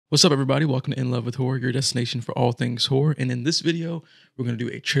What's up, everybody? Welcome to In Love with Horror, your destination for all things horror. And in this video, we're going to do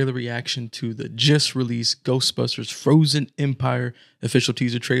a trailer reaction to the just released Ghostbusters Frozen Empire official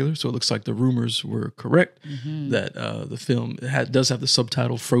teaser trailer. So it looks like the rumors were correct that the film does have the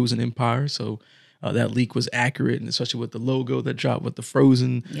subtitle Frozen Empire. So that leak was accurate, and especially with the logo that dropped with the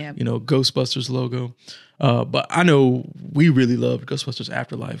Frozen, Ghostbusters logo. But I know we really loved Ghostbusters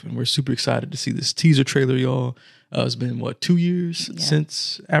Afterlife, and we're super excited to see this teaser trailer, y'all. It's been, 2 years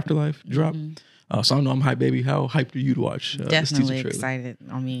since Afterlife dropped? So I know I'm hyped, baby. How hyped are you to watch this teaser trailer? Definitely excited.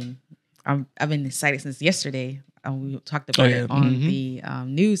 I mean, I've been excited since yesterday. We talked about it on the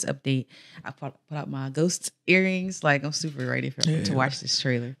news update. I put out my ghost earrings. Like, I'm super ready to watch this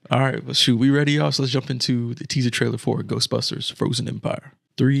trailer. All right, well, shoot, we ready, y'all? So let's jump into the teaser trailer for Ghostbusters Frozen Empire.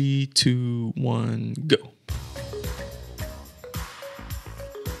 3, 2, 1, go.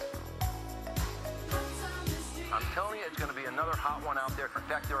 I'm telling you, it's going to be another hot one out there. In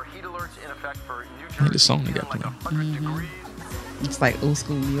fact, there are heat alerts in effect for New Jersey. Like the song they got like 100 degrees. It's like old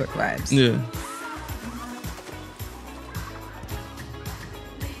school New York vibes. Yeah.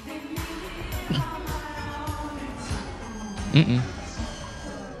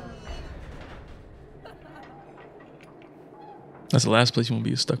 That's the last place you want to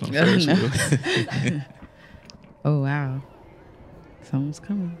be stuck on a Ferris wheel. Oh, wow. Someone's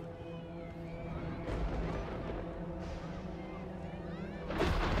coming.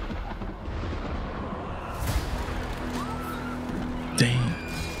 Dang.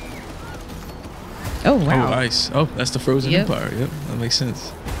 Oh, wow. Oh, ice. Oh, that's the Frozen Empire. Yep, that makes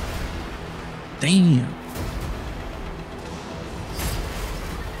sense. Damn.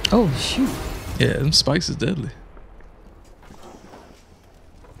 Oh, shoot. Yeah, them spikes is deadly.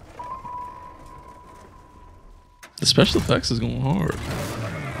 The special effects is going hard.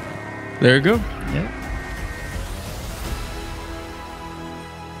 There you go. Yep.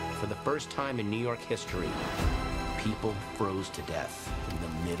 For the first time in New York history, people froze to death in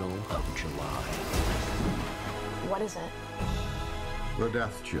the middle of July. What is it? The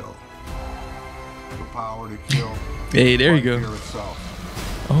death chill. The power to kill. Hey, there you go. Fear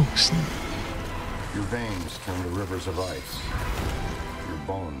itself. Oh, snap. Your veins turn to rivers of ice. Your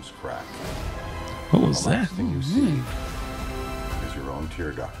bones crack. What was The that? last thing you see is your own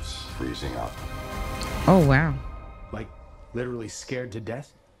tear ducts freezing up. Oh, wow. Like, literally scared to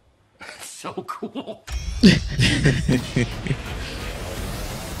death? So cool.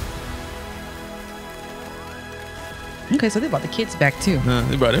 Okay, so they brought the kids back too. Nah,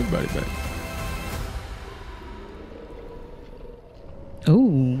 they brought everybody back.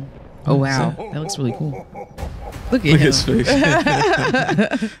 Ooh. Oh, wow. That looks really cool. Look at him. His face.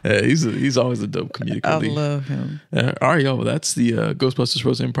 Yeah, he's always a dope comedic I relief. love him. All right, y'all. Well, that's the Ghostbusters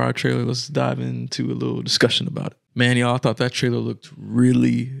Frozen Empire trailer. Let's dive into a little discussion about it. Man, y'all, I thought that trailer looked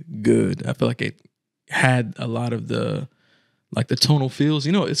really good. I feel like it had a lot of the tonal feels.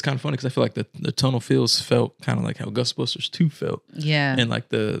 You know, it's kind of funny because I feel like the tonal feels felt kind of like how Ghostbusters 2 felt. Yeah. And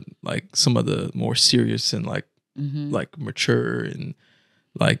some of the more serious and like mature and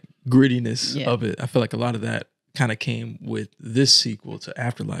like grittiness of it. I feel like a lot of that kind of came with this sequel to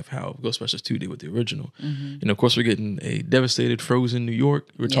Afterlife, how Ghostbusters 2 did with the original. And of course, we're getting a devastated, frozen New York.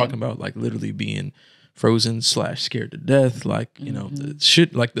 We're talking about like literally being frozen / scared to death. Like, you know, the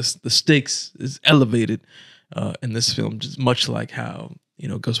shit, like the stakes is elevated in this film, just much like how, you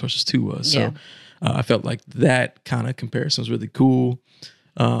know, Ghostbusters 2 was. So I felt like that kind of comparison was really cool.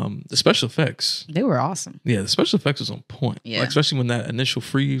 The special effects, They were awesome. yeah, the special effects was on point. Yeah. Like, especially when that initial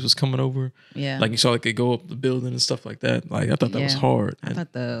freeze was coming over. Yeah. Like you saw like it go up the building and stuff like that. Like I thought that was hard. I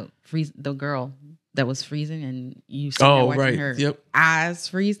thought the girl that was freezing and you saw watching her eyes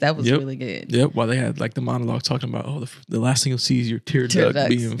freeze. That was really good. Yep. While they had like the monologue talking about, the last thing you'll see is your tear duct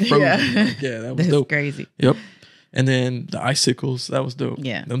being frozen. Yeah, that was dope. Crazy. Yep. And then the icicles, that was dope.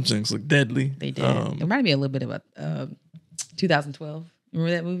 Yeah. Them things look deadly. They did. It reminded me a little bit of 2012.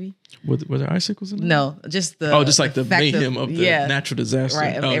 Remember that movie? Were there icicles in there? No, just the the mayhem of the natural disaster.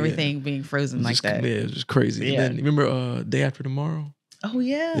 Right, of everything being frozen like that. Yeah, it was just crazy. Yeah. And then remember Day After Tomorrow? Oh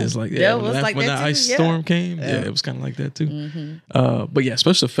yeah. It's like when that ice too. storm came, it was kind of like that too. But yeah,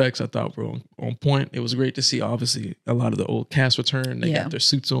 special effects I thought were on point. It was great to see. Obviously, a lot of the old cast return. They got their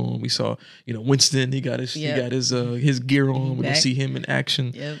suits on. We saw, Winston. He got his gear on. We can see him in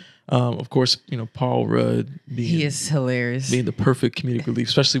action. Yep. Of course, Paul Rudd he is hilarious, being the perfect comedic relief,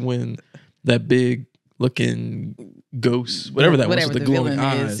 especially when that big looking ghost, whatever that was, with the glowing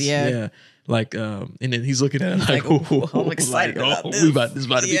eyes, Like, and then he's looking at it like, I'm excited about this. This is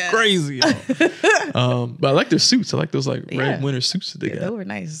about to be crazy. But I like their suits. I like those like red winter suits that they got. They were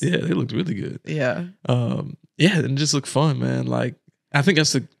nice. Yeah, they looked really good. Yeah. And it just looked fun, man. Like, I think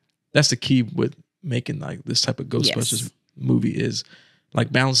that's that's the key with making like this type of Ghostbusters movie is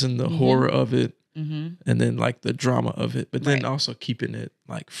like balancing the horror of it and then like the drama of it, but then also keeping it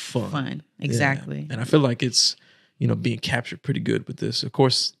like fun. Exactly. And I feel like it's, you know, being captured pretty good with this. Of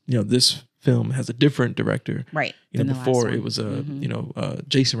course, you know, this film has a different director. Right. You know, before it was you know,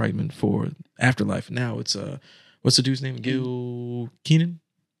 Jason Reitman for Afterlife. Now it's what's the dude's name? Gil Keenan?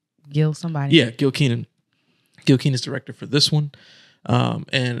 Gil somebody. Yeah, Gil Keenan. Gil Keenan's director for this one.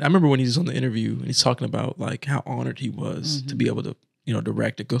 And I remember when he was on the interview and he's talking about like how honored he was to be able to, you know,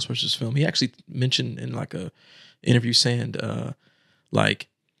 direct a Ghostbusters film. He actually mentioned in like a interview saying like,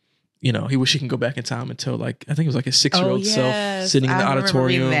 you know, he wish he can go back in time and tell like, I think it was like his 6-year-old self sitting in the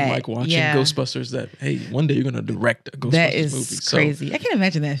auditorium, like watching Ghostbusters that, hey, one day you're going to direct a Ghostbusters that is movie. Crazy. So, I can't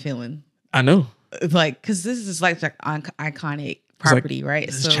imagine that feeling. I know. Like, cause this is like iconic property, right?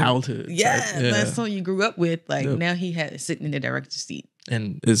 His childhood. That's something you grew up with. Like now he had sitting in the director's seat.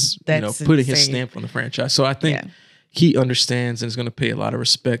 And is, you know, putting his stamp on the franchise. So I think he understands and is going to pay a lot of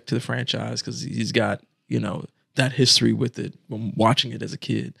respect to the franchise because he's got, you know, that history with it from watching it as a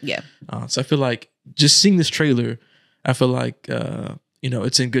kid. Yeah. So I feel like just seeing this trailer, I feel like, you know,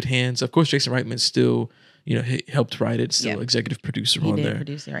 it's in good hands. Of course, Jason Reitman still, you know, he helped write it, still executive producer on there.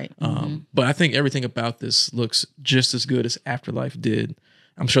 Produce it, right. But I think everything about this looks just as good as Afterlife did.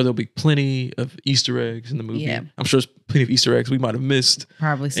 I'm sure there'll be plenty of Easter eggs in the movie. Yeah. I'm sure there's plenty of Easter eggs we might have missed.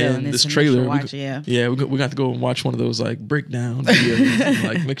 Probably so in this trailer. We got to go and watch one of those like breakdown videos and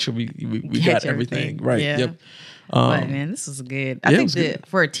like make sure we got everything right. Yeah. Yep. But man, this was good. I think that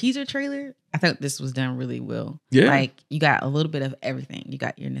for a teaser trailer, I think this was done really well. Yeah. Like you got a little bit of everything. You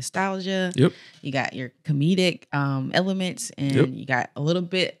got your nostalgia. Yep. You got your comedic elements, and you got a little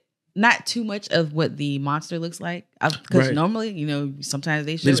bit. Not too much of what the monster looks like, because normally, you know, sometimes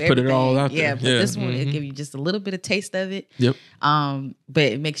they show just everything. Put it all out there. Yeah, but this one it give you just a little bit of taste of it. Yep. But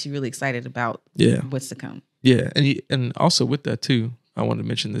it makes you really excited about what's to come. Yeah, and also with that too, I wanted to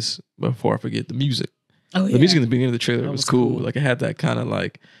mention this before I forget the music. Oh yeah. The music in the beginning of the trailer was cool. Like it had that kind of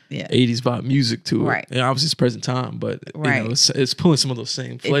like 80s vibe music to it. Right. And obviously it's present time, but you know, it's pulling some of those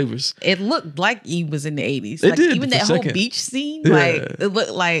same flavors. It looked like he was in the 80s. It like did, even that whole beach scene, like it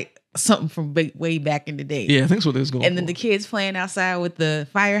looked like something from way back in the day. Yeah, I think that's what it was going And then the kids playing outside with the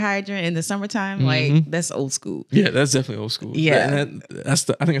fire hydrant in the summertime, like that's old school. Yeah, that's definitely old school. Yeah. I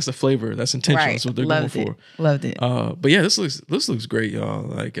think that's the flavor. That's intentional. That's what they're going for. Loved it. But yeah, this looks great, y'all.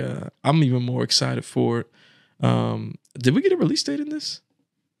 Like I'm even more excited for it. Did we get a release date in this?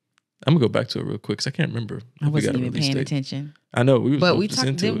 I'm gonna go back to it real quick because I can't remember. I wasn't even paying attention. I know we but we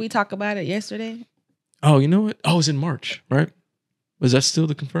talked. Didn't we talk about it yesterday? Oh, you know what? Oh, it's in March, right? Was that still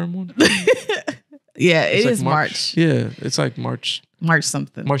the confirmed one? Yeah, it is March. Yeah, it's like March. March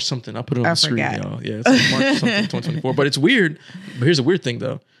something. I'll put it on the screen, y'all. Yeah, it's like March something, 2024. But it's weird. But here's a weird thing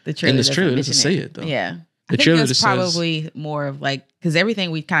though. The trailer in this trailer doesn't say it though. Yeah. The trailer just probably more of like because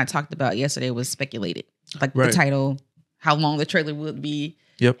everything we kind of talked about yesterday was speculated. Like the title, how long the trailer would be,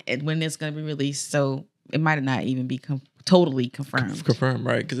 and when it's going to be released. So it might not even be totally confirmed. Confirmed,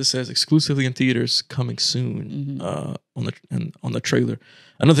 right? Because it says exclusively in theaters coming soon on the trailer.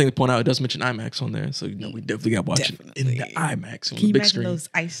 Another thing to point out, it does mention IMAX on there, so you know we definitely got to watch it in the IMAX on the big screen. Those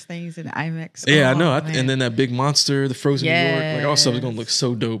ice things in the IMAX? Yeah, I know. And then that big monster, the frozen New York, like all stuff is going to look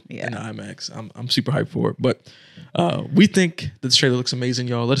so dope in the IMAX. I'm super hyped for it. But we think that the trailer looks amazing,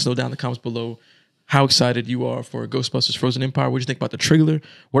 y'all. Let us know down in the comments below how excited you are for Ghostbusters Frozen Empire. What do you think about the trailer?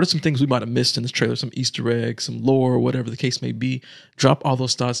 What are some things we might have missed in this trailer? Some Easter eggs, some lore, whatever the case may be. Drop all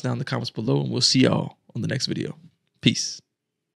those thoughts down in the comments below, and we'll see y'all on the next video. Peace.